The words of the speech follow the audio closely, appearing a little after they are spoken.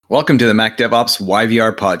Welcome to the Mac DevOps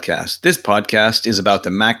YVR podcast. This podcast is about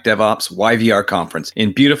the Mac DevOps YVR conference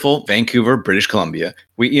in beautiful Vancouver, British Columbia.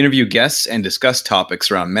 We interview guests and discuss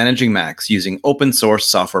topics around managing Macs using open source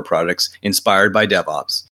software products inspired by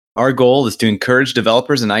DevOps. Our goal is to encourage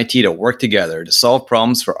developers and IT to work together to solve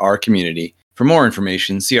problems for our community. For more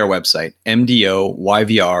information, see our website, mdoyvr.com.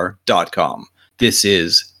 This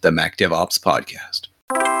is the Mac DevOps podcast.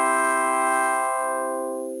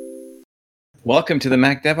 Welcome to the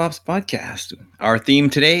Mac DevOps podcast. Our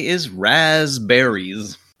theme today is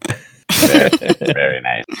raspberries. Very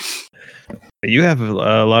nice. You have a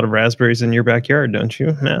lot of raspberries in your backyard, don't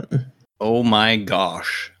you, Matt? Oh my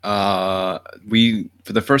gosh. We,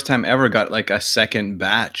 for the first time ever, got like a second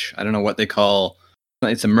batch. I don't know what they call,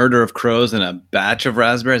 it's a murder of crows and a batch of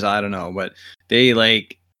raspberries. I don't know, but they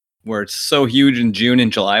were so huge in June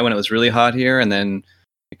and July when it was really hot here. And then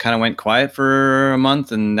it kind of went quiet for a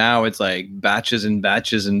month, and now it's like batches and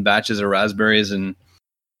batches and batches of raspberries and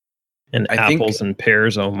apples and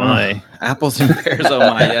pears. Oh my! Apples and pears. Oh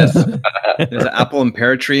my! Yes, there's an apple and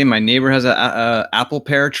pear tree. My neighbor has a apple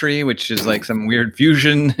pear tree, which is like some weird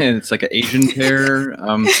fusion, and it's like an Asian pear.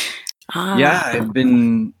 Yeah, I've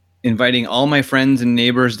been inviting all my friends and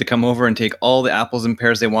neighbors to come over and take all the apples and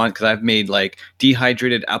pears they want, because I've made like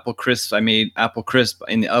dehydrated apple crisps. I made apple crisp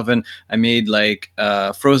in the oven. I made like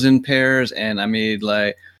frozen pears, and I made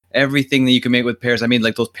like everything that you can make with pears. I made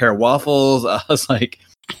like those pear waffles. I was like,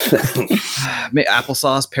 made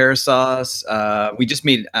applesauce, pear sauce. We just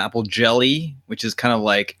made apple jelly, which is kind of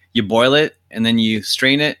like you boil it and then you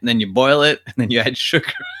strain it and then you boil it and then you add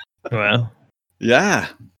sugar. Wow. Yeah.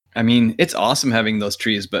 I mean, it's awesome having those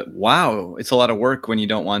trees, but wow, it's a lot of work when you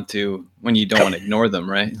don't want to ignore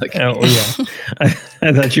them, right? Like, oh yeah,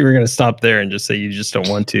 I thought you were going to stop there and just say you just don't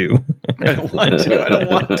want to. I don't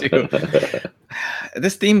want to.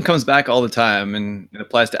 This theme comes back all the time, and it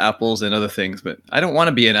applies to apples and other things, but I don't want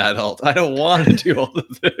to be an adult. I don't want to do all the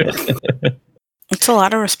things. It's a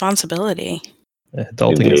lot of responsibility.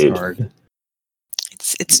 Adulting is hard.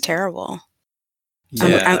 It's terrible.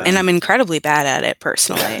 Yeah. I'm incredibly bad at it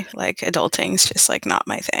personally. Like, adulting's just like not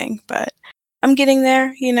my thing, but I'm getting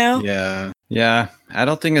there, you know? Yeah.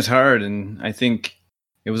 Adulting is hard, and I think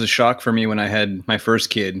it was a shock for me when I had my first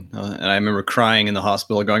kid, and I remember crying in the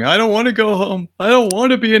hospital going, I don't want to go home. I don't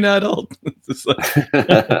want to be an adult. It's like,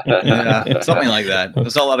 yeah, something like that.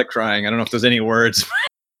 There's a lot of crying. I don't know if there's any words.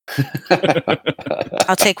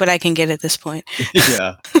 I'll take what I can get at this point.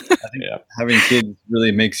 Yeah. I think having kids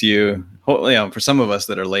really makes you, for some of us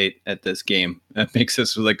that are late at this game, that makes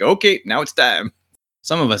us like, okay, now it's time.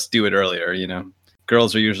 Some of us do it earlier,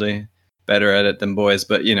 Girls are usually better at it than boys,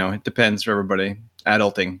 but, it depends for everybody.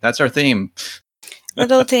 Adulting. That's our theme.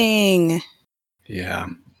 Adulting. Yeah.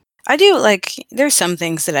 I do, there's some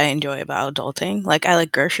things that I enjoy about adulting. Like, I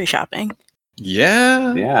like grocery shopping.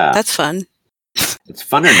 Yeah. Yeah. That's fun. It's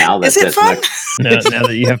funner now that Is it fun? Now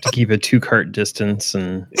that you have to keep a 2-cart distance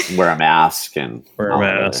and wear a mask and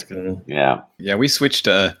Yeah, we switched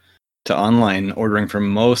to online ordering for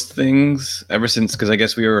most things ever since, because I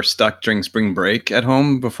guess we were stuck during spring break at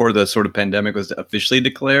home before the sort of pandemic was officially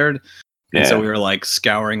declared. And so we were like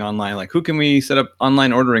scouring online, like who can we set up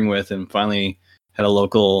online ordering with, and finally had a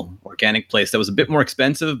local organic place that was a bit more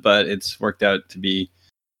expensive, but it's worked out to be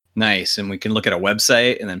nice, and we can look at a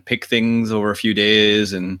website and then pick things over a few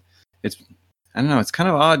days, and it's kind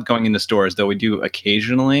of odd going into stores, though we do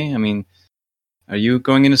occasionally. I mean, are you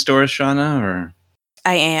going into stores, Shauna, or?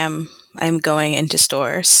 I'm going into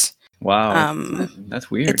stores. Wow.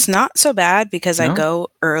 That's weird. It's not so bad because I go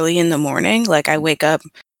early in the morning. Like, I wake up.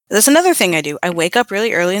 That's another thing I do. I wake up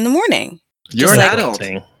really early in the morning. You're an adult.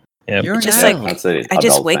 Yeah. You're just an adult. That's an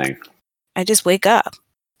I just wake up.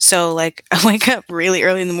 So, I wake up really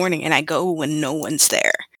early in the morning and I go when no one's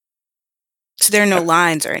there. So there are no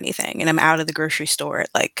lines or anything. And I'm out of the grocery store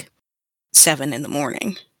at 7 in the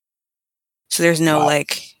morning. So there's no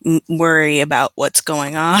worry about what's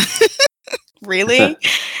going on. Really?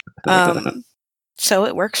 So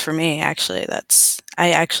it works for me, actually. I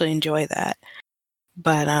actually enjoy that.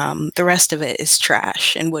 But the rest of it is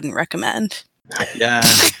trash and wouldn't recommend. Yeah.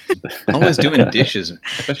 Always doing dishes,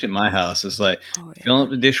 especially in my house. It's like filling up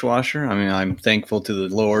the dishwasher. I mean, I'm thankful to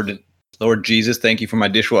the Lord Jesus. Thank you for my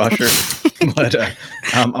dishwasher. But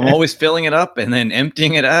I'm always filling it up and then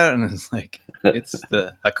emptying it out. And it's like, it's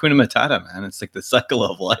the Hakuna Matata, man. It's like the cycle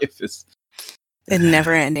of life. It's a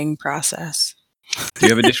never-ending process. Do you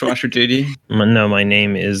have a dishwasher, JD? No, my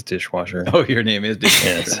name is Dishwasher. Oh, your name is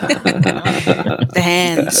Dishwasher. The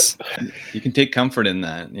hands. You can take comfort in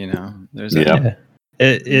that, There's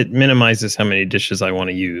It minimizes how many dishes I want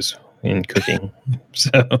to use in cooking.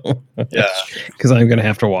 So Yeah. because I'm going to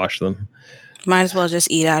have to wash them. Might as well just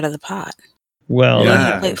eat out of the pot. Well, Yeah.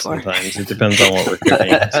 that Plate happens for. sometimes. It depends on what we're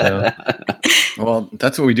cooking. So Well,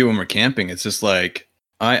 that's what we do when we're camping. It's just like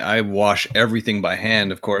I wash everything by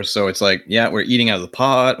hand, of course. So it's like, yeah, we're eating out of the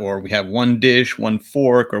pot, or we have one dish, one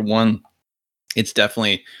fork, or one. It's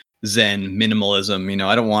definitely Zen minimalism.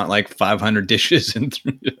 I don't want like 500 dishes.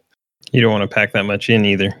 you don't want to pack that much in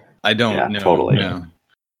either. I don't. Yeah, No, totally.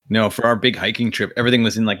 No. For our big hiking trip, everything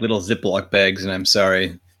was in like little Ziploc bags, and I'm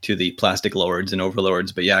sorry to the plastic lords and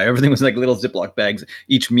overlords, but yeah, everything was like little Ziploc bags.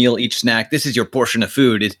 Each meal, each snack. This is your portion of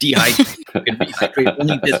food. It's dehydrated. You can rehydrate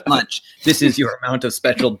only this much. This is your amount of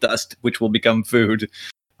special dust, which will become food.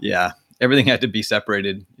 Yeah, everything had to be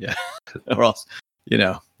separated. Yeah, or else,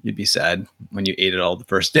 you'd be sad when you ate it all the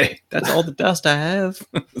first day. That's all the dust I have.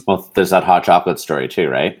 Well, there's that hot chocolate story too,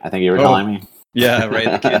 right? I think you were telling me. Yeah,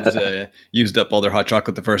 right. The kids used up all their hot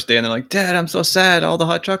chocolate the first day, and they're like, "Dad, I'm so sad. All the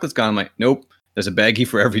hot chocolate's gone." I'm like, "Nope. There's a baggie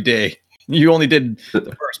for every day. You only did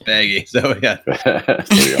the first baggie." So, yeah.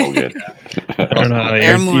 So you're all good. I don't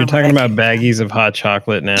know. You're talking about baggies of hot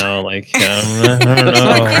chocolate now. Like, I don't It's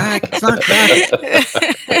not know. crack. It's not crack.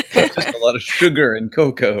 It's just a lot of sugar and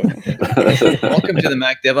cocoa. Welcome to the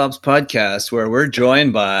Mac DevOps podcast, where we're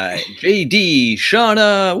joined by JD,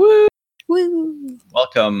 Shauna. Woo! Woo!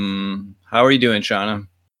 Welcome. How are you doing, Shauna?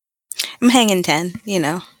 I'm hanging 10,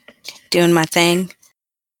 doing my thing.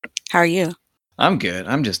 How are you? I'm good.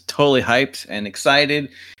 I'm just totally hyped and excited,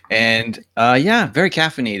 and very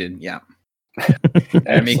caffeinated. Yeah,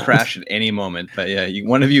 I may crash at any moment, but yeah,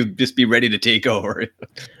 one of you just be ready to take over.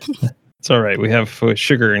 It's all right. We have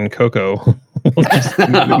sugar and cocoa. We'll just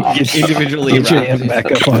Individually get your wrapped. hand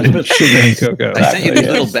back up on sugar and cocoa. I sent you these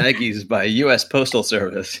little baggies by U.S. Postal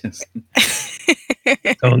Service.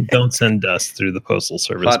 Don't send dust through the postal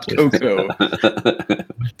service. Hot please. cocoa.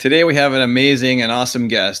 Today we have an amazing and awesome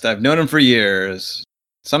guest. I've known him for years.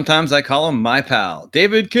 Sometimes I call him my pal,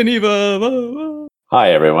 David Kaniva.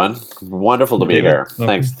 Hi, everyone. Wonderful to be David, here.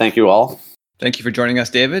 welcome. Thank you all. Thank you for joining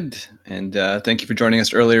us, David, and thank you for joining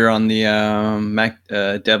us earlier on the Mac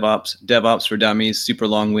DevOps for Dummies super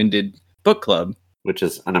long-winded book club. Which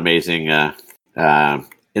is an amazing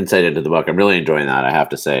insight into the book. I'm really enjoying that. I have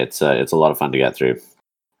to say, it's a lot of fun to get through.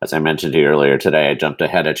 As I mentioned to you earlier today, I jumped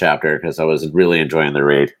ahead a chapter because I was really enjoying the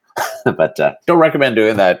read. But don't recommend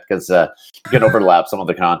doing that because you can overlap some of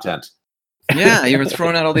the content. Yeah, you were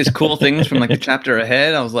throwing out all these cool things from like a chapter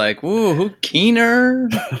ahead. I was like, "Woo, who keener?"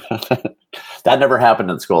 That never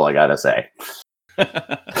happened in school, I gotta say.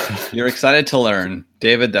 You're excited to learn,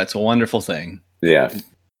 David. That's a wonderful thing. Yeah,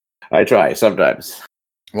 I try sometimes.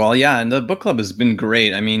 Well, yeah, and the book club has been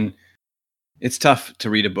great. I mean, it's tough to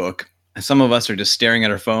read a book. Some of us are just staring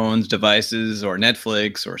at our phones, devices, or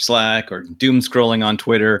Netflix, or Slack, or doom scrolling on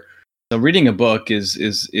Twitter. So reading a book is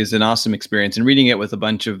an awesome experience, and reading it with a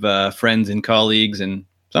bunch of friends and colleagues, and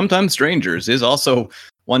sometimes strangers, is also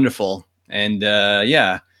wonderful. And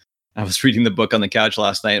I was reading the book on the couch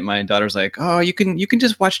last night. And my daughter's like, "Oh, you can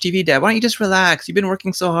just watch TV, Dad. Why don't you just relax? You've been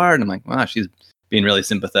working so hard." And I'm like, "Wow, she's being really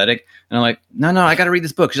sympathetic." And I'm like, "No, I got to read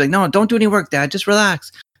this book." She's like, "No, don't do any work, Dad. Just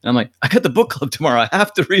relax." And I'm like, "I got the book club tomorrow. I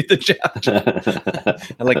have to read the chapter."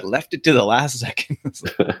 I left it to the last second.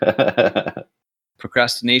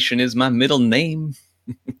 Procrastination is my middle name.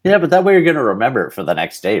 Yeah, but that way you're going to remember it for the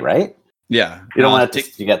next day, right? Yeah. You don't want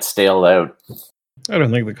it to get stale out. I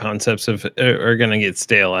don't think the concepts are going to get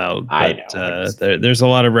stale out. I But know. there's a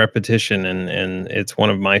lot of repetition, and it's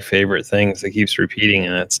one of my favorite things that keeps repeating,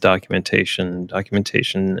 and that's documentation,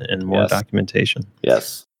 and more Yes. documentation.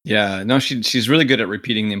 Yes. Yeah, no, she's really good at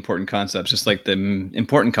repeating the important concepts, just like the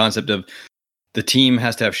important concept of the team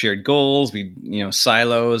has to have shared goals.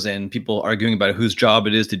 Silos and people arguing about whose job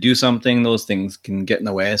it is to do something. Those things can get in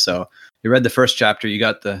the way. So you read the first chapter, you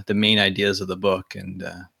got the main ideas of the book, and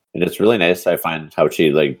it's really nice. I find how she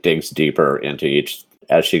digs deeper into each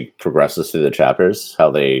as she progresses through the chapters, how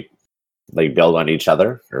they build on each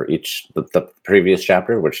other or the previous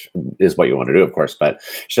chapter, which is what you want to do, of course. But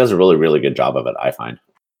she does a really, really good job of it, I find.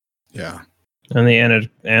 yeah. And the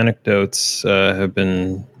anecdotes have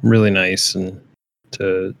been really nice, and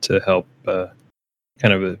to help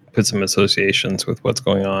kind of put some associations with what's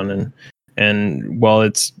going on. And while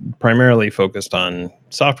it's primarily focused on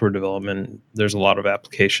software development, there's a lot of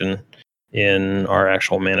application in our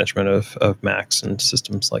actual management of Macs and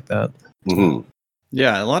systems like that. Mm-hmm.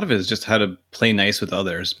 Yeah, a lot of it is just how to play nice with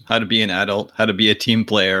others, how to be an adult, how to be a team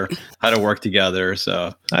player, how to work together.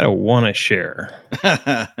 So I don't want to share.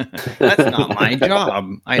 that's not my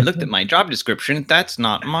job. I looked at my job description. That's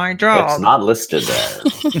not my job. It's not listed there.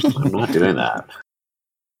 I'm not doing that.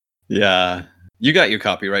 Yeah. You got your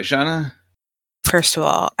copy, right, Shauna? First of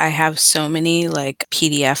all, I have so many like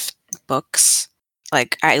PDF books.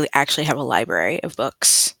 Like I actually have a library of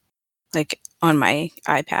books like on my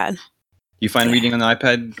iPad. You find reading on the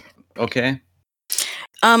iPad okay?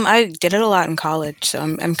 I did it a lot in college, so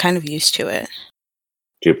I'm kind of used to it.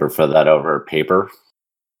 Do you prefer that over paper?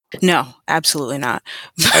 No, absolutely not.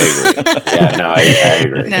 I agree. Yeah, no, I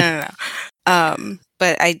agree. No.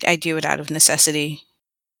 But I do it out of necessity.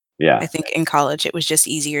 Yeah. I think in college it was just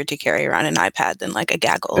easier to carry around an iPad than like a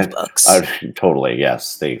gaggle of books. Totally,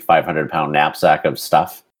 yes. The 500-pound knapsack of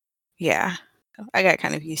stuff. Yeah. I got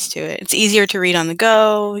kind of used to it. It's easier to read on the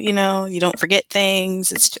go, you don't forget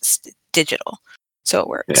things. It's just digital. So it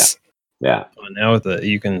works. Yeah. Now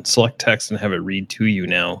you can select text and have it read to you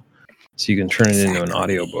now. So you can turn it into an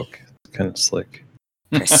audiobook. It's kind of slick.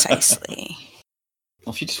 Precisely.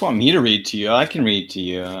 Well, if you just want me to read to you, I can read to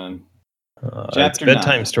you. It's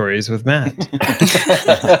bedtime 9. stories with Matt.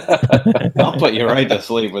 I'll put you right to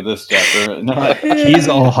sleep with this chapter. No, He's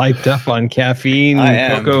all hyped up on caffeine,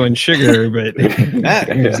 cocoa, and sugar, but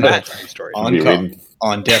here's bedtime stories.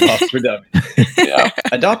 On DevOps for Dummies. Yeah.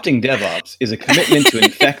 Adopting DevOps is a commitment to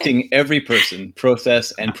infecting every person,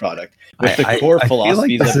 process, and product with the core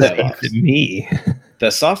philosophies of DevOps. Me. The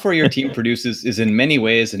software your team produces is in many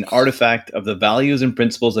ways an artifact of the values and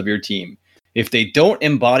principles of your team. If they don't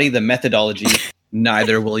embody the methodology,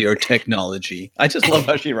 neither will your technology. I just love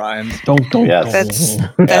how she rhymes. Don't. Yes.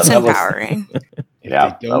 That's empowering.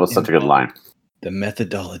 That was such a good line. The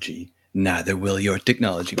methodology, neither will your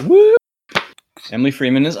technology. Woo! Emily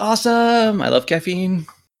Freeman is awesome. I love caffeine.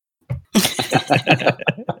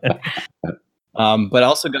 But I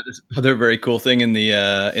also got this other very cool thing in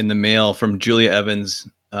the mail from Julia Evans.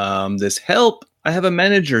 This help, I have a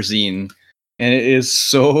manager zine. And it is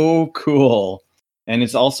so cool. And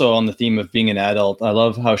it's also on the theme of being an adult. I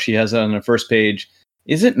love how she has it on the first page.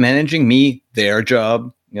 Isn't managing me their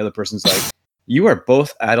job? The other person's like, you are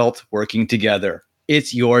both adults working together.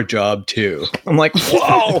 It's your job too. I'm like,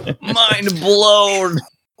 whoa, mind blown.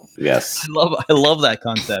 Yes. I love that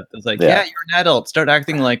concept. It's like, yeah, you're an adult. Start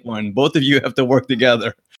acting like one. Both of you have to work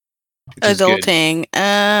together. Adulting.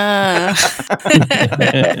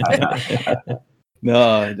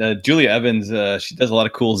 No, Julia Evans, she does a lot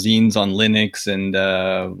of cool zines on Linux and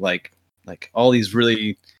like all these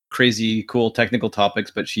really crazy, cool technical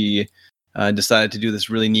topics. But she decided to do this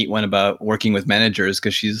really neat one about working with managers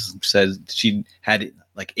because she said she had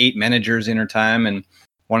like 8 managers in her time and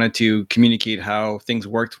wanted to communicate how things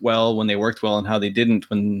worked well when they worked well and how they didn't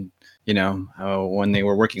when they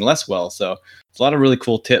were working less well. So it's a lot of really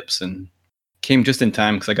cool tips and came just in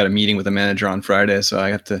time because I got a meeting with a manager on Friday, so I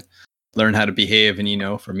have to learn how to behave,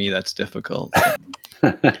 and for me that's difficult.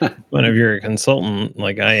 Whenever you're a consultant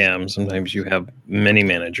like I am, sometimes you have many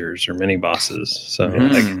managers or many bosses, so that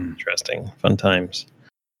can be interesting, fun times.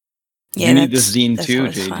 Yeah, you need this zine too,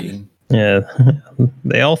 JD. Fun. Yeah,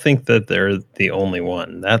 they all think that they're the only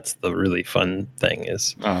one. That's the really fun thing,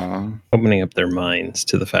 is opening up their minds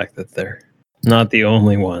to the fact that they're not the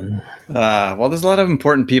only one. Well, there's a lot of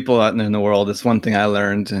important people out in the world. It's one thing I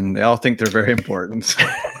learned, and they all think they're very important.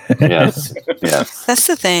 Yes. That's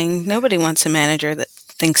the thing. Nobody wants a manager that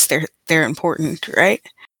thinks they're important, right?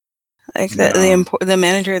 Like the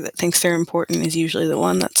manager that thinks they're important is usually the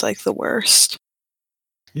one that's like the worst.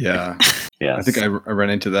 Yeah. Yes. I think I ran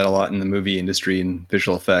into that a lot in the movie industry and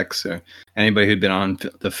visual effects. So anybody who'd been on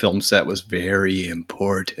the film set was very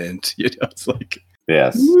important. It's like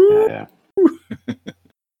yes. Yeah.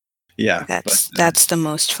 Yeah. That's the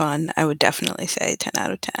most fun. I would definitely say 10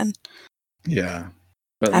 out of 10. Yeah.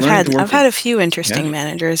 But I've had a few interesting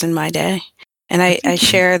managers in my day, and I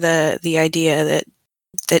share the idea that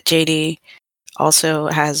JD also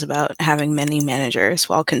has about having many managers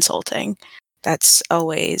while consulting. That's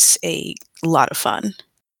always a lot of fun,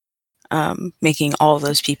 making all of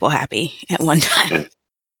those people happy at one time.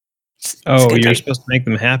 You're supposed to make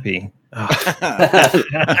them happy. Oh.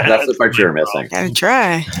 That's the part you're missing. Gotta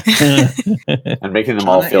try. And making them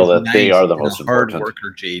all feel that they are the most important. Hard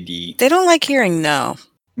worker, JD. They don't like hearing no.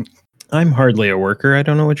 I'm hardly a worker. I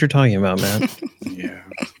don't know what you're talking about, man. Yeah.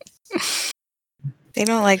 They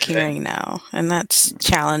don't like hearing no, and that's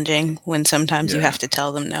challenging when sometimes you have to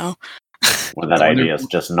tell them no. When that idea is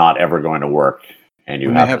just not ever going to work, and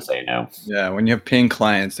you have to say no. Yeah, when you have paying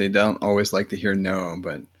clients, they don't always like to hear no,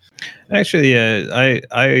 but... Actually,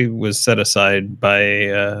 I was set aside by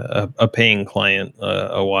a paying client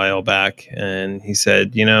a while back, and he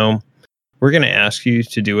said, we're going to ask you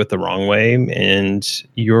to do it the wrong way, and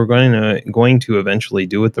you're going to eventually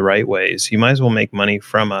do it the right way. So you might as well make money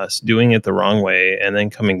from us doing it the wrong way and then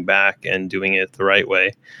coming back and doing it the right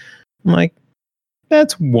way. I'm like,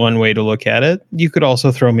 that's one way to look at it. You could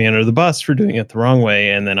also throw me under the bus for doing it the wrong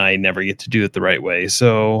way, and then I never get to do it the right way.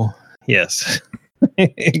 So, yes,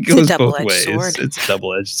 it goes both ways. It's a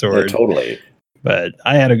double-edged sword. Yeah, totally. But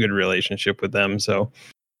I had a good relationship with them, so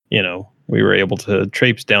we were able to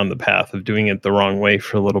traipse down the path of doing it the wrong way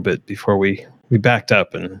for a little bit before we backed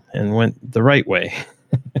up and went the right way.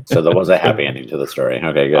 So there was a happy ending to the story.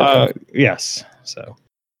 Okay, good. Yes. So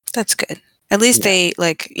that's good. At least they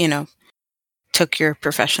took your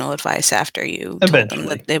professional advice after you told them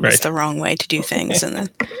that it was the wrong way to do things, and then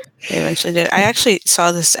they eventually did. I actually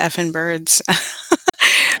saw this effing Birds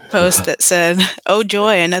post that said, "Oh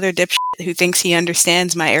joy, another dipshit who thinks he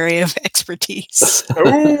understands my area of expertise."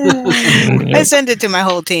 I sent it to my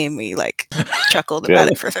whole team. We chuckled about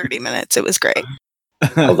it for 30 minutes. It was great.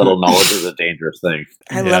 A little knowledge is a dangerous thing.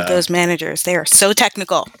 I love those managers. They are so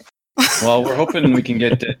technical. Well, we're hoping we can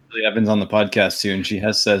get Julie Evans on the podcast soon. She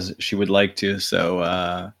says she would like to. So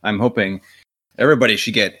I'm hoping everybody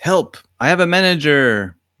should get help. I have a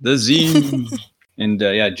manager, the zine. And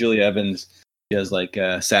Julie Evans, she has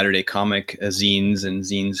Saturday comic zines and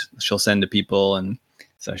zines she'll send to people. And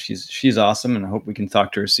so she's awesome. And I hope we can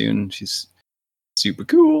talk to her soon. She's super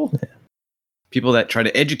cool. People that try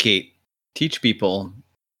to educate, teach people.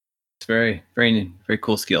 It's very, very, very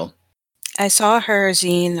cool skill. I saw her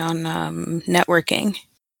zine on networking.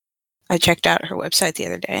 I checked out her website the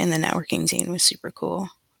other day, and the networking zine was super cool.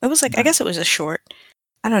 It was I guess it was a short.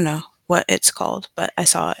 I don't know what it's called, but I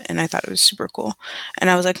saw it, and I thought it was super cool. And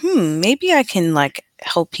I was like, maybe I can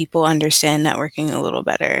help people understand networking a little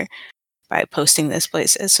better by posting this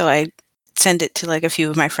places. So I sent it to a few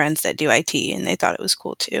of my friends that do IT, and they thought it was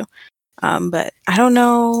cool too. But I don't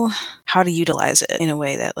know how to utilize it in a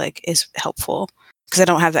way that is helpful. Because I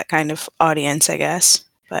don't have that kind of audience, I guess.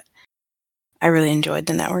 But I really enjoyed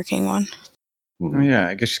the networking one. Oh, yeah,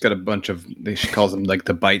 I guess she's got a bunch of, she calls them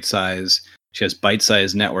the bite size. She has bite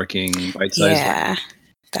size networking, bite size. Yeah,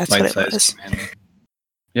 that's what it was.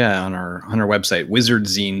 Yeah, on her website,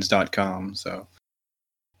 wizardzines.com. So,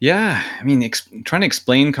 yeah, I mean, trying to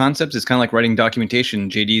explain concepts is kind of like writing documentation.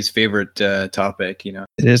 JD's favorite topic, It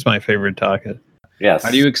is my favorite topic. Yes.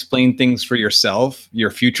 How do you explain things for yourself,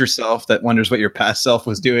 your future self that wonders what your past self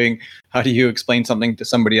was doing? How do you explain something to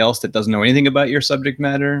somebody else that doesn't know anything about your subject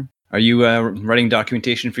matter? Are you writing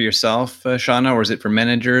documentation for yourself, Shauna, or is it for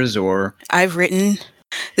managers? Or I've written.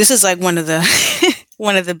 This is one of the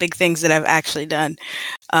one of the big things that I've actually done.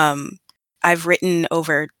 I've written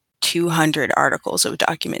over 200 articles of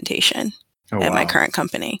documentation at my current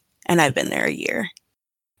company, and I've been there a year.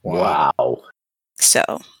 Wow. So.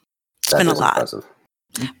 It's been a lot. Impressive.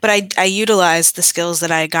 But I utilized the skills that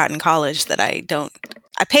I got in college that I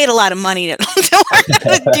paid a lot of money to learn how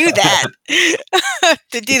to do that,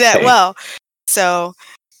 to do that well. So,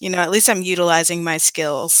 at least I'm utilizing my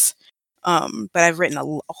skills. But I've written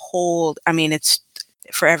a whole, it's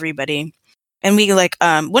for everybody. And we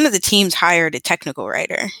one of the teams hired a technical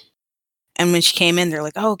writer. And when she came in, they're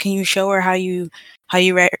like, "Oh, can you show her how you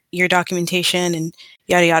write your documentation and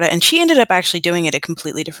yada yada?" And she ended up actually doing it a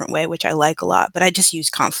completely different way, which I like a lot. But I just use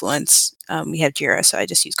Confluence. We have Jira, so I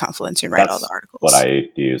just use Confluence and write all the articles. What I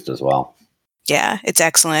used as well. Yeah, it's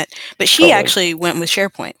excellent. But she actually went with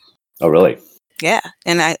SharePoint. Oh, really? Yeah,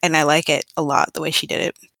 and I like it a lot the way she did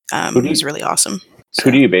it. It was really awesome. So.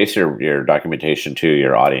 Who do you base your documentation to?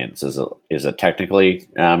 Your audience is it technically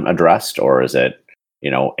addressed, or is it?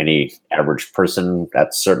 Any average person at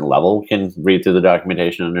a certain level can read through the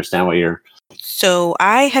documentation and understand what you're... So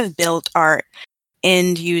I have built our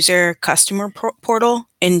end user customer portal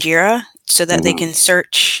in Jira so that they can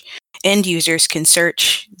search, end users can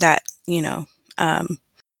search that,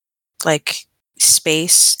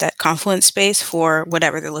 space, that Confluence space for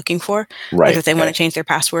whatever they're looking for. Right. Like if they want to change their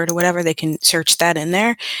password or whatever, they can search that in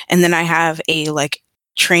there. And then I have a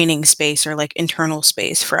training space or internal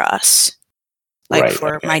space for us.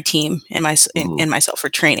 My team and myself for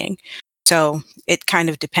training. So it kind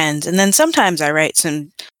of depends. And then sometimes I write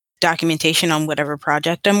some documentation on whatever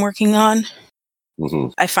project I'm working on. Mm-hmm.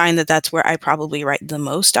 I find that that's where I probably write the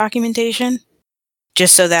most documentation,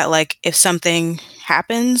 just so that if something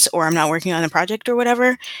happens or I'm not working on a project or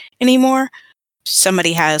whatever anymore,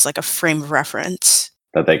 somebody has a frame of reference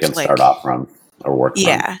that they can start off from or work from.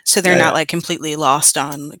 Yeah. So they're not completely lost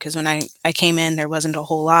on, because when I came in, there wasn't a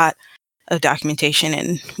whole lot of documentation,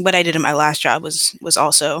 and what I did in my last job was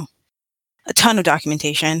also a ton of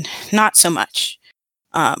documentation, not so much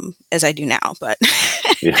as I do now, but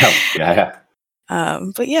yeah.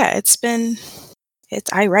 But yeah,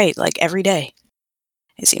 I write every day,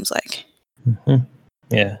 it seems like. Mm-hmm.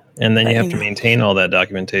 Yeah, and then you have to maintain all that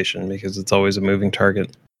documentation because it's always a moving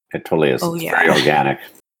target. It totally is. Oh, It's yeah. very organic.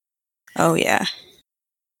 Oh yeah,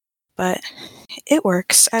 but it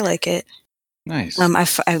works. I like it. Nice.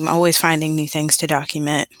 I'm always finding new things to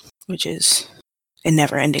document, which is a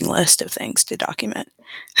never-ending list of things to document.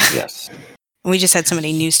 Yes. And we just had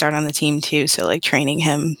somebody new start on the team too, so like training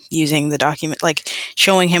him using the document, like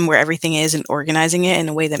showing him where everything is and organizing it in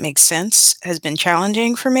a way that makes sense has been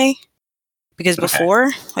challenging for me. Because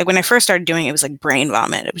before, like when I first started doing it, it was like brain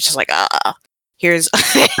vomit. It was just like, here's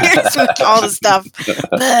all the stuff.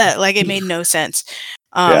 Bleh. Like it made no sense.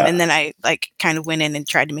 And then I like kind of went in and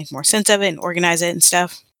tried to make more sense of it and organize it and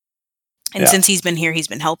stuff. And since he's been here, he's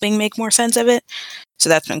been helping make more sense of it. So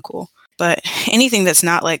that's been cool. But anything that's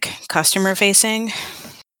not like customer facing,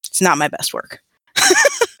 it's not my best work.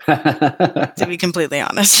 To be completely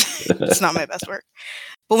honest, it's not my best work.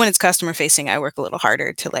 But when it's customer facing, I work a little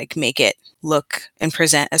harder to like make it look and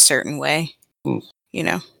present a certain way, you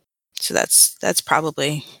know? So that's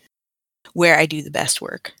probably where I do the best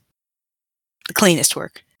work, the cleanest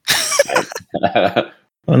work.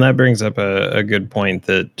 Well, and that brings up a good point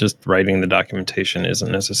that just writing the documentation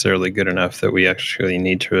isn't necessarily good enough, that we actually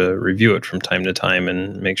need to review it from time to time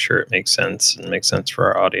and make sure it makes sense and makes sense for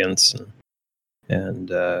our audience, and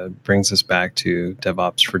brings us back to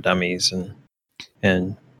DevOps for Dummies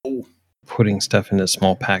and putting stuff into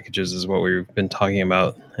small packages is what we've been talking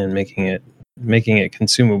about, and making it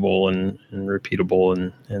consumable and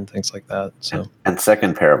repeatable and things like that. So and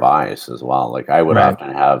second pair of eyes as well. Like I would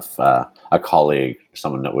often have a colleague,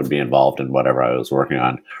 someone that would be involved in whatever I was working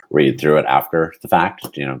on, read through it after the fact.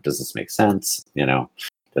 Does this make sense?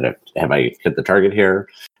 Have I hit the target here?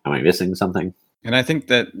 Am I missing something? And I think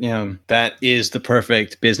that that is the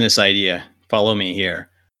perfect business idea. Follow me here.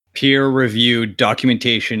 Peer-reviewed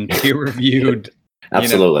documentation, peer-reviewed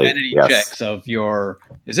absolutely vanity checks of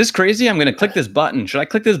is this crazy? I'm going to click this button. Should I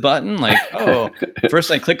click this button? Like,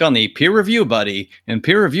 first I click on the peer review buddy, and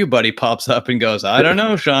peer review buddy pops up and goes, I don't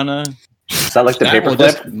know, Shauna. Is that like the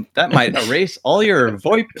paperclip? That might erase all your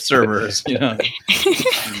VoIP servers.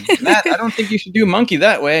 Matt, I don't think you should do monkey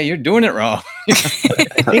that way. You're doing it wrong.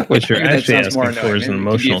 I think what you're actually asking for is an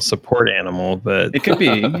emotional support animal, but it could be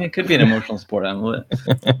an emotional support animal.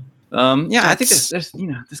 I think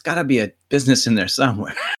there's got to be a business in there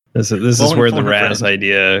somewhere. This is where the RAS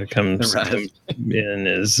idea comes in,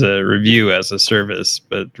 is review as a service,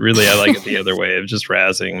 but really I like it the other way of just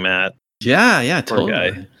razzing Matt. Yeah, Poor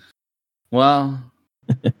totally. Guy. Well,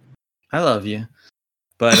 I love you,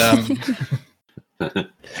 but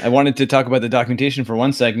I wanted to talk about the documentation for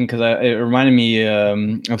 1 second because it reminded me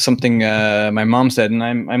of something my mom said, and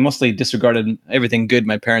I mostly disregarded everything good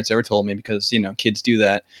my parents ever told me because kids do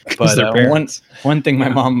that. But one thing my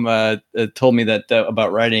mom told me that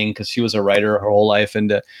about writing, because she was a writer her whole life,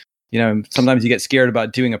 and sometimes you get scared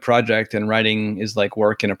about doing a project, and writing is like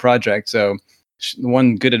work in a project. So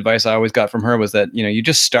one good advice I always got from her was that you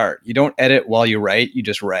just start. You don't edit while you write. You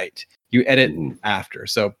just write. You edit after.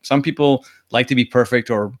 So some people like to be perfect,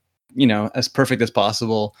 or as perfect as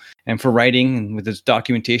possible. And for writing, with this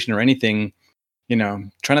documentation or anything,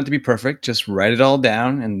 try not to be perfect. Just write it all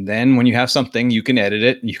down, and then when you have something, you can edit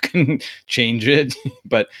it. You can change it.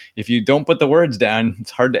 But if you don't put the words down, it's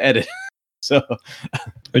hard to edit. So,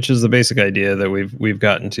 which is the basic idea that we've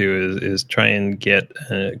gotten to is try and get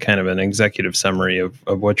kind of an executive summary of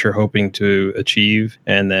what you're hoping to achieve,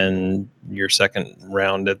 and then your second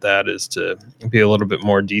round at that is to be a little bit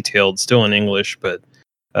more detailed, still in English, but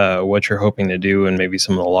what you're hoping to do and maybe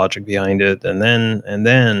some of the logic behind it, and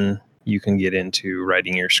then you can get into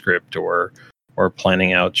writing your script or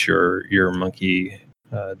planning out your monkey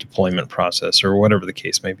deployment process or whatever the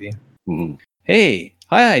case may be. Mm-hmm. Hey.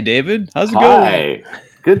 Hi, David. How's it going? Hi.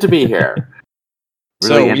 Good to be here.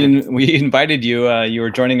 Really we invited you. You were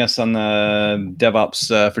joining us on the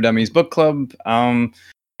DevOps for Dummies book club,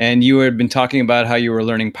 and you had been talking about how you were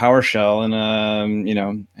learning PowerShell,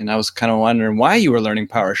 and and I was kind of wondering why you were learning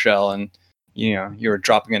PowerShell, and you were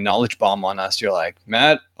dropping a knowledge bomb on us. You're like,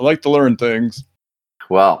 Matt, I like to learn things.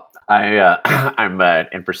 Well, I'm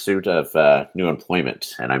in pursuit of new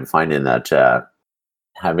employment, and I'm finding that.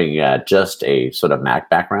 Having just a sort of Mac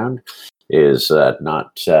background is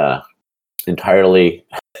not entirely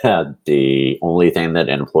the only thing that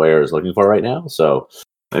an employer is looking for right now. So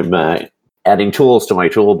I'm adding tools to my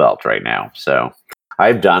tool belt right now. So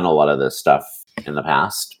I've done a lot of this stuff in the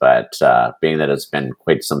past, but being that it's been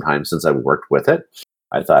quite some time since I've worked with it,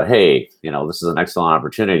 I thought, hey, this is an excellent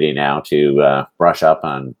opportunity now to brush up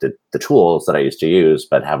on the tools that I used to use,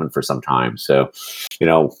 but haven't for some time. So,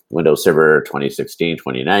 Windows Server 2016,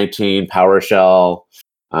 2019, PowerShell,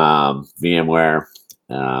 VMware,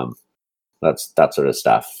 that sort of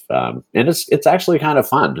stuff. And it's actually kind of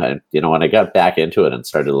fun. When I got back into it and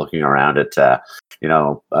started looking around at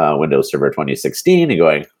Windows Server 2016 and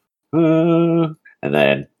going, and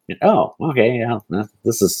then okay, yeah,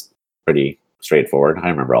 this is pretty straightforward. I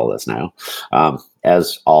remember all this now.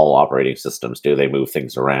 As all operating systems do, they move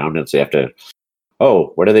things around, and so you have to.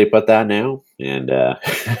 Oh, where do they put that now? And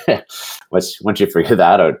once you figure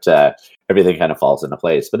that out, everything kind of falls into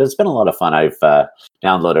place. But it's been a lot of fun. I've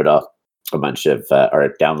downloaded a bunch of,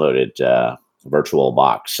 or downloaded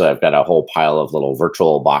VirtualBox. So I've got a whole pile of little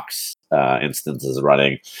VirtualBox instances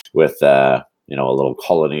running with a little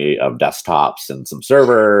colony of desktops and some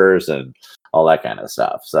servers and all that kind of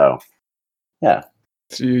stuff. So, yeah.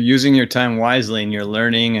 So you're using your time wisely and you're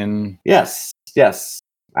learning and... Yes.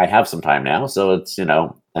 I have some time now, so it's, an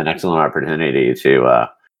excellent opportunity to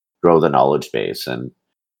grow the knowledge base. And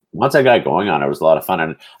once I got going on it, was a lot of fun.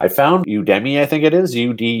 And I found Udemy, I think it is,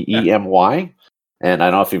 Udemy. And I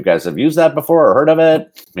don't know if you guys have used that before or heard of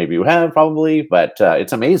it. Maybe you have, probably. But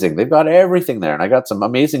it's amazing. They've got everything there. And I got some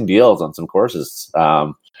amazing deals on some courses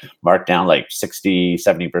marked down like 60,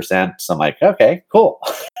 70%. So I'm like, okay, cool.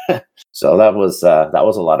 So that was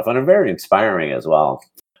a lot of fun and very inspiring as well.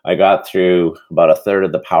 I got through about a third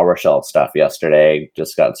of the PowerShell stuff yesterday.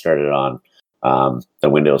 Just got started on the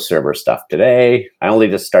Windows Server stuff today. I only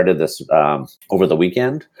just started this over the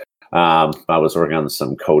weekend. I was working on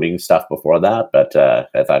some coding stuff before that, but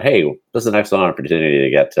I thought, hey, this is an excellent opportunity to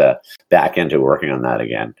get back into working on that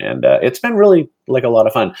again. And it's been really like a lot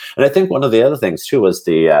of fun. And I think one of the other things too was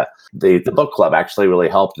the book club actually really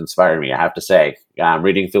helped inspire me. I have to say, I'm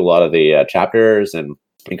reading through a lot of the chapters and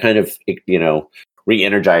it kind of,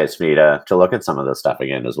 re-energized me to look at some of this stuff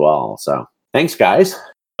again as well. So thanks, guys.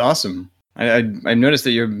 Awesome. I noticed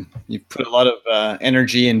that you put a lot of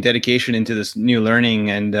energy and dedication into this new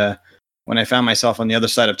learning. And when I found myself on the other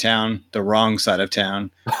side of town, the wrong side of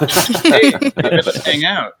town, hey, let's hang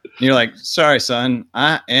out. And you're like, sorry, son,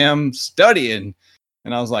 I am studying.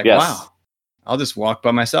 And I was like, wow, I'll just walk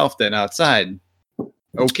by myself then outside.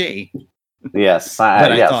 Okay. Yes.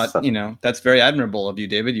 But I thought, that's very admirable of you,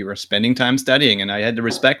 David. You were spending time studying, and I had to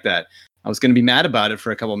respect that. I was going to be mad about it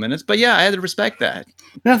for a couple of minutes, but yeah, I had to respect that.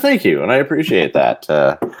 Yeah, thank you. And I appreciate that.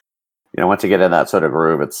 Once you get in that sort of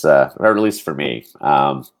groove, it's, or at least for me,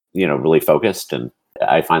 really focused. And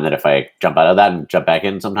I find that if I jump out of that and jump back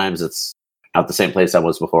in, sometimes it's not the same place I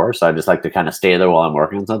was before. So I just like to kind of stay there while I'm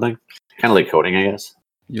working on something. Kind of like coding, I guess.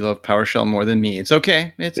 You love PowerShell more than me. It's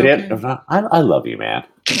okay. It's okay. I love you, man.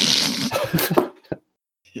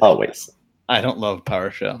 Always. I don't love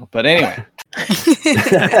PowerShell, but anyway.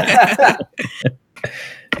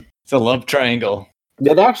 It's a love triangle.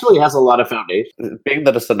 It actually has a lot of foundation. Being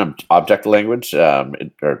that it's an object language,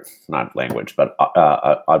 or not language, but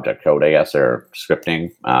object code, I guess, or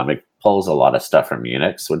scripting, it pulls a lot of stuff from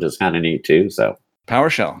Unix, which is kind of neat too. So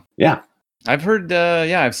PowerShell. Yeah. I've heard,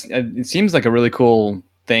 it seems like a really cool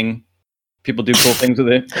thing. People do cool things with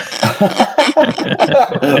it.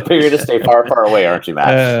 But you're going to stay far, far away, aren't you,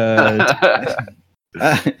 Matt?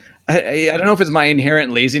 I don't know if it's my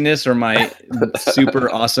inherent laziness or my super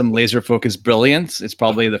awesome laser focused brilliance. It's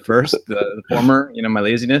probably the former, my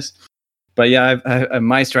laziness. But yeah,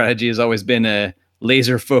 my strategy has always been a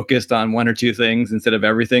laser focused on one or two things instead of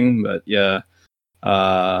everything. But yeah,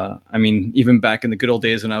 even back in the good old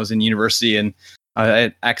days when I was in university and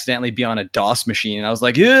I'd accidentally be on a DOS machine. And I was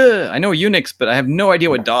like, I know Unix, but I have no idea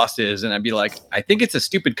what DOS is. And I'd be like, I think it's a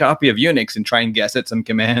stupid copy of Unix and try and guess at some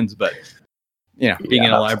commands. But, being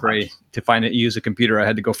in a library to use a computer, I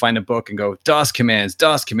had to go find a book and go, DOS commands.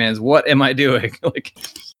 What am I doing? I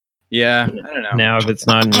don't know. Now, if it's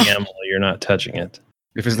not in YAML, you're not touching it.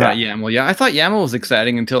 If it's not YAML, I thought YAML was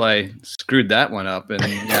exciting until I screwed that one up, and I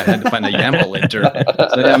had to find a YAML linter. So,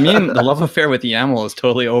 the love affair with YAML is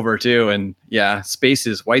totally over too. And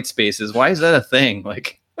spaces, white spaces. Why is that a thing? We're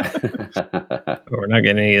not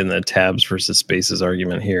getting in the tabs versus spaces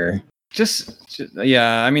argument here.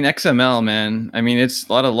 XML, man. It's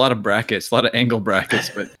a lot of brackets, a lot of angle brackets,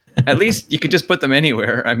 but at least you could just put them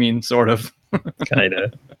anywhere. Sort of. Kind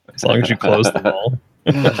of. As long as you close them all.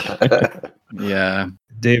 Yeah.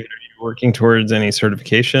 David, are you working towards any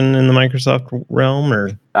certification in the Microsoft realm, or?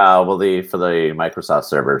 For the Microsoft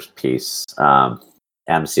servers piece,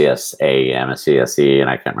 MCSA, MCSE,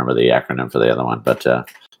 and I can't remember the acronym for the other one, but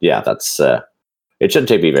that's. It shouldn't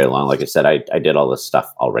take me very long. Like I said, I did all this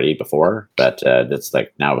stuff already before, but it's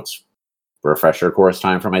now it's refresher course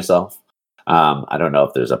time for myself. I don't know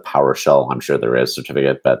if there's a PowerShell. I'm sure there is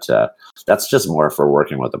certificate, but that's just more for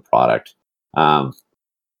working with the product.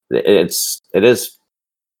 It is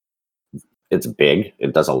it's big.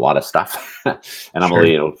 It does a lot of stuff, and I'm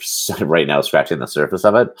only right now scratching the surface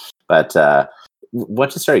of it. But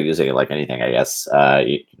once you start using it like anything, I guess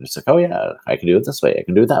it's like, oh yeah, I can do it this way, I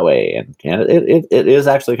can do it that way, and it is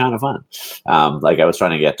actually kind of fun. Like I was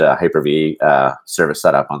trying to get Hyper-V service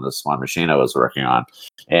set up on this one machine I was working on,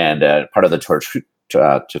 and part of the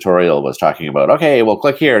tutorial was talking about, okay, well,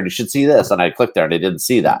 click here and you should see this, and I clicked there and I didn't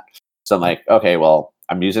see that. So I'm like, okay, well,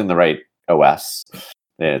 I'm using the right OS.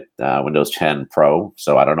 Windows 10 Pro,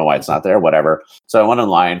 so I don't know why it's not there, whatever. So I went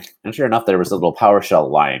online, and sure enough, there was a little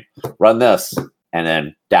PowerShell line. Run this, and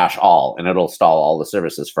then dash all, and it'll install all the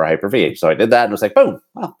services for Hyper-V. So I did that, and it was like, boom,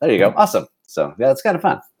 well, there you go, awesome. So yeah, it's kind of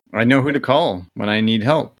fun. I know who to call when I need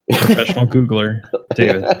help. Professional Googler,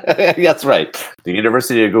 David. That's right. The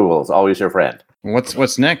University of Google is always your friend.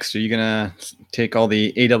 What's next? Are you gonna take all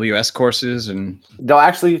the AWS courses and? No,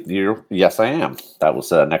 actually, yes, I am. That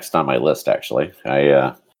was next on my list. Actually,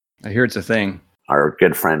 I hear it's a thing. Our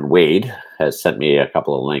good friend Wade has sent me a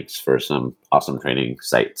couple of links for some awesome training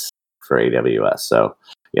sites for AWS. So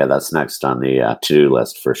yeah, that's next on the to-do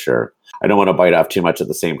list for sure. I don't want to bite off too much at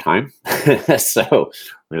the same time, so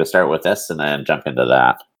we're going to start with this and then jump into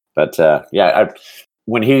that. But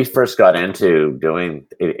when he first got into doing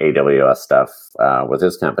AWS stuff with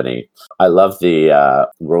his company, I love the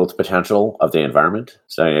growth potential of the environment.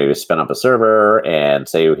 So you spin up a server and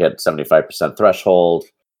say you hit 75% threshold,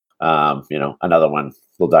 another one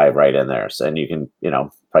will dive right in there. So, and you can,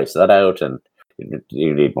 price that out, and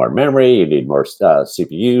you need more memory, you need more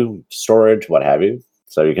CPU storage, what have you.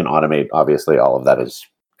 So you can automate, obviously, all of that, as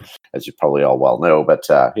you probably all well know. But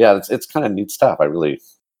it's kind of neat stuff. I really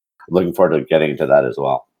looking forward to getting into that as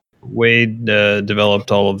well. Wade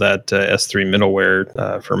developed all of that S3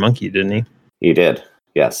 middleware for Monkey, didn't he? He did,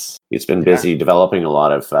 yes. He's been busy developing a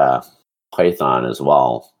lot of Python as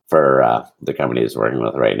well for the company he's working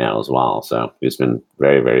with right now as well. So he's been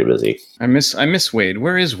very, very busy. I miss Wade.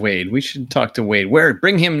 Where is Wade? We should talk to Wade.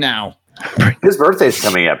 Bring him now. His birthday's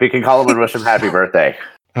coming up. You can call him and wish him happy birthday.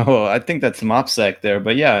 Oh, I think that's MopSec there.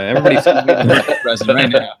 But yeah, everybody's a present right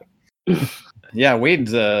now. Yeah,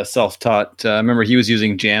 Wade's self-taught. I remember he was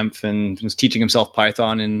using Jamf and was teaching himself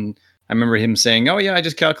Python. And I remember him saying, oh, yeah, I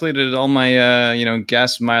just calculated all my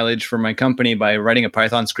gas mileage for my company by writing a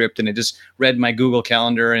Python script. And it just read my Google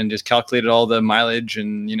Calendar and just calculated all the mileage.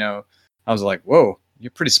 And, I was like, whoa,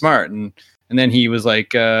 you're pretty smart. And then he was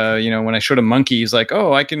like, when I showed him Monkey, he's like,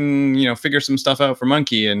 oh, I can, figure some stuff out for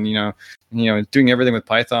Monkey, and, doing everything with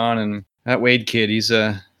Python. And that Wade kid, he's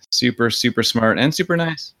super, super smart and super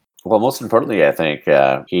nice. Well, most importantly, I think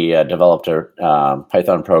he developed a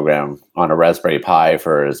Python program on a Raspberry Pi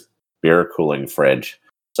for his beer cooling fridge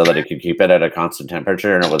so that it could keep it at a constant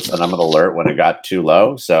temperature, and it would send him an alert when it got too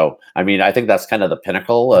low. So, I mean, I think that's kind of the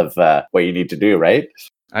pinnacle of what you need to do, right?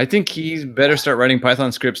 I think he's better start writing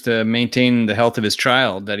Python scripts to maintain the health of his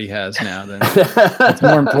child that he has now. It's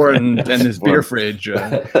more important than his beer fridge.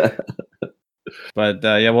 But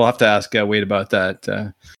we'll have to ask Wade about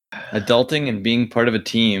that. Adulting and being part of a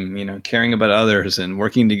team, caring about others and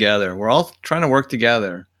working together. We're all trying to work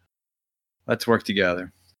together. Let's work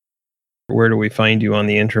together. Where do we find you on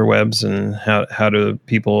the interwebs, and how do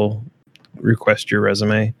people request your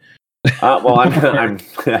resume? I'm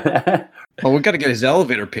Well, we've got to get his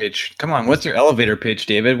elevator pitch. Come on, what's your elevator pitch,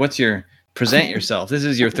 David? Present yourself. This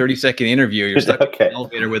is your 30-second interview. You're stuck in the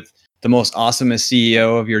elevator with the most awesomest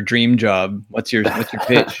CEO of your dream job. What's your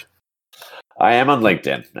pitch? I am on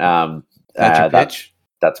LinkedIn. That's your pitch?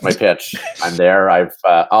 That's my pitch. I'm there. I've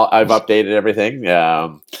updated everything.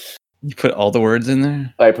 You put all the words in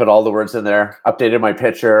there? I put all the words in there. Updated my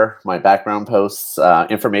picture, my background posts.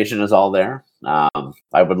 Information is all there.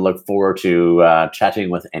 I would look forward to chatting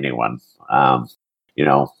with anyone,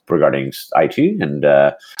 regarding IT, and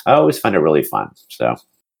I always find it really fun. So,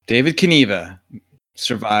 David Kaniva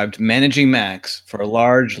survived managing Macs for a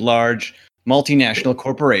large multinational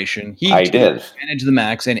corporation. He did manage the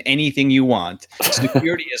Macs and anything you want.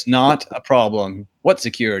 Security is not a problem. What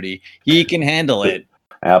security? He can handle it.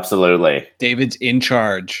 Absolutely. David's in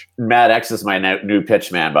charge. Matt X is my new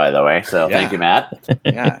pitch man, by the way. So Thank you, Matt.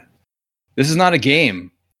 Yeah. This is not a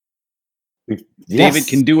game. Yes. David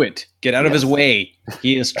can do it. Get out of his way.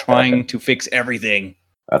 He is trying to fix everything.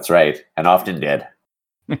 That's right, and often did.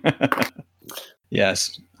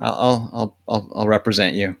 Yes, I'll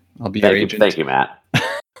represent you. I'll be your agent. Thank you, Matt.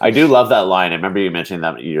 I do love that line. I remember you mentioning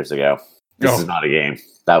that years ago. This is not a game.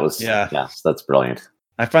 That was yes, that's brilliant.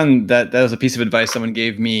 I find that was a piece of advice someone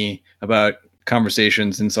gave me about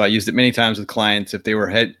conversations, and so I used it many times with clients if they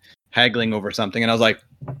were haggling over something, and I was like,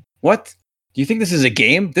 "What? Do you think this is a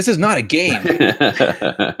game? This is not a game."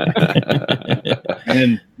 And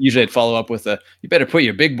then usually I'd follow up with you better put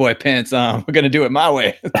your big boy pants on. We're going to do it my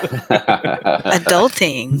way.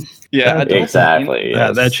 Adulting. Yeah, exactly. Yeah,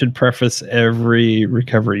 Yes. that should preface every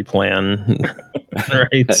recovery plan.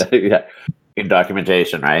 Right? Yeah. In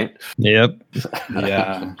documentation, right? Yep.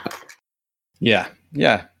 Yeah. Yeah.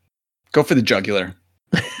 Yeah. Go for the jugular.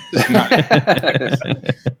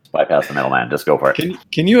 Bypass the middleman. Just go for it.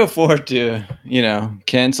 Can you afford to,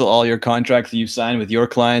 cancel all your contracts that you've signed with your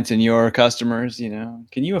clients and your customers?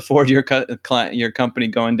 Can you afford your your company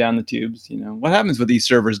going down the tubes? What happens when these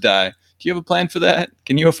servers die? Do you have a plan for that?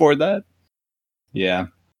 Can you afford that? Yeah.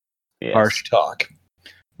 Yes. Harsh talk.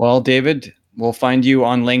 Well, David, we'll find you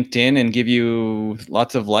on LinkedIn and give you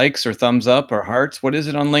lots of likes or thumbs up or hearts. What is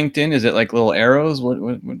it on LinkedIn? Is it like little arrows?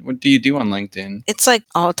 What do you do on LinkedIn? It's like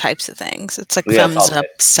all types of things. It's like Yeah, thumbs up,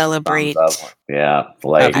 celebrate. Thumbs up. Yeah,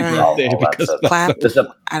 like Happy all birthday, that because stuff. clap. Just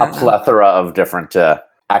a I don't know. plethora of different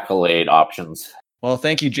accolade options. Well,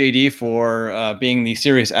 thank you, JD, for being the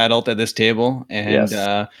serious adult at this table. And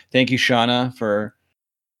Yes. Thank you, Shauna, for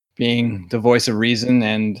being the voice of reason,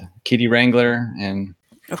 and Kitty Wrangler. And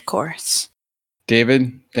Of course.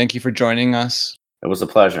 David, thank you for joining us. It was a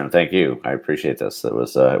pleasure, and thank you. I appreciate this. It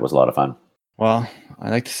was a lot of fun. Well,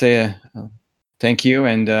 I'd like to say thank you.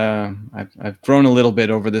 And I've grown a little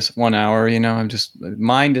bit over this 1 hour. I'm just,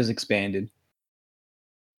 mind has expanded.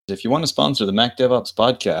 If you want to sponsor the Mac DevOps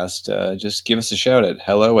podcast, just give us a shout at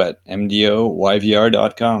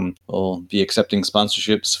hello@mdoyvr.com. We'll be accepting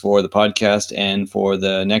sponsorships for the podcast and for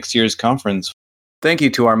the next year's conference. Thank you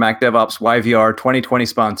to our Mac DevOps YVR 2020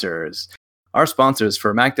 sponsors. Our sponsors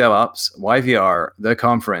for Mac DevOps YVR, the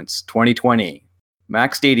conference 2020.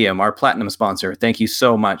 Mac Stadium, our platinum sponsor. Thank you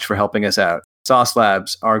so much for helping us out. Sauce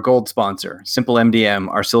Labs, our gold sponsor, Simple MDM,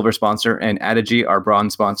 our silver sponsor, and Adigy, our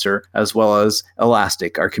bronze sponsor, as well as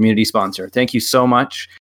Elastic, our community sponsor. Thank you so much.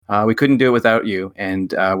 We couldn't do it without you,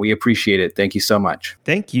 and we appreciate it. Thank you so much.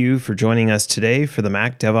 Thank you for joining us today for the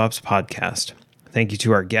Mac DevOps podcast. Thank you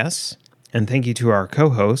to our guests, and thank you to our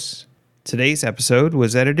co-hosts. Today's episode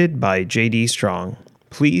was edited by JD Strong.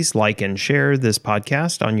 Please like and share this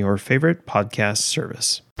podcast on your favorite podcast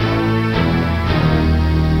service.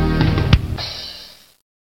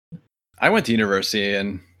 I went to university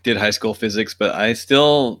and did high school physics, but I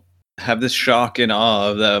still have this shock and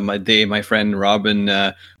awe of my friend Robin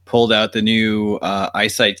pulled out the new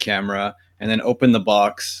iSight camera and then opened the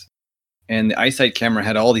box. And the iSight camera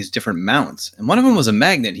had all these different mounts. And one of them was a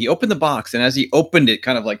magnet. He opened the box, and as he opened it,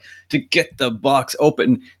 kind of like to get the box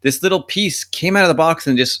open, this little piece came out of the box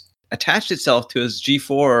and just attached itself to his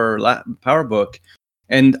G4 PowerBook.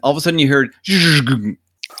 And all of a sudden you heard,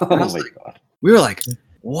 Oh my god! we were like,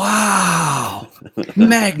 wow,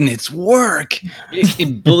 magnets work. It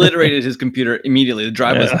obliterated his computer immediately. The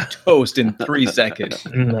drive was toast in 3 seconds.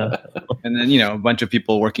 No. And then, a bunch of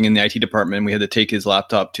people working in the IT department, we had to take his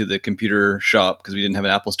laptop to the computer shop because we didn't have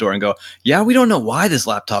an Apple store and go, yeah, we don't know why this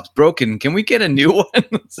laptop's broken. Can we get a new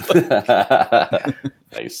one?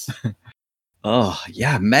 Nice. Oh,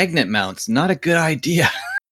 yeah, magnet mounts. Not a good idea.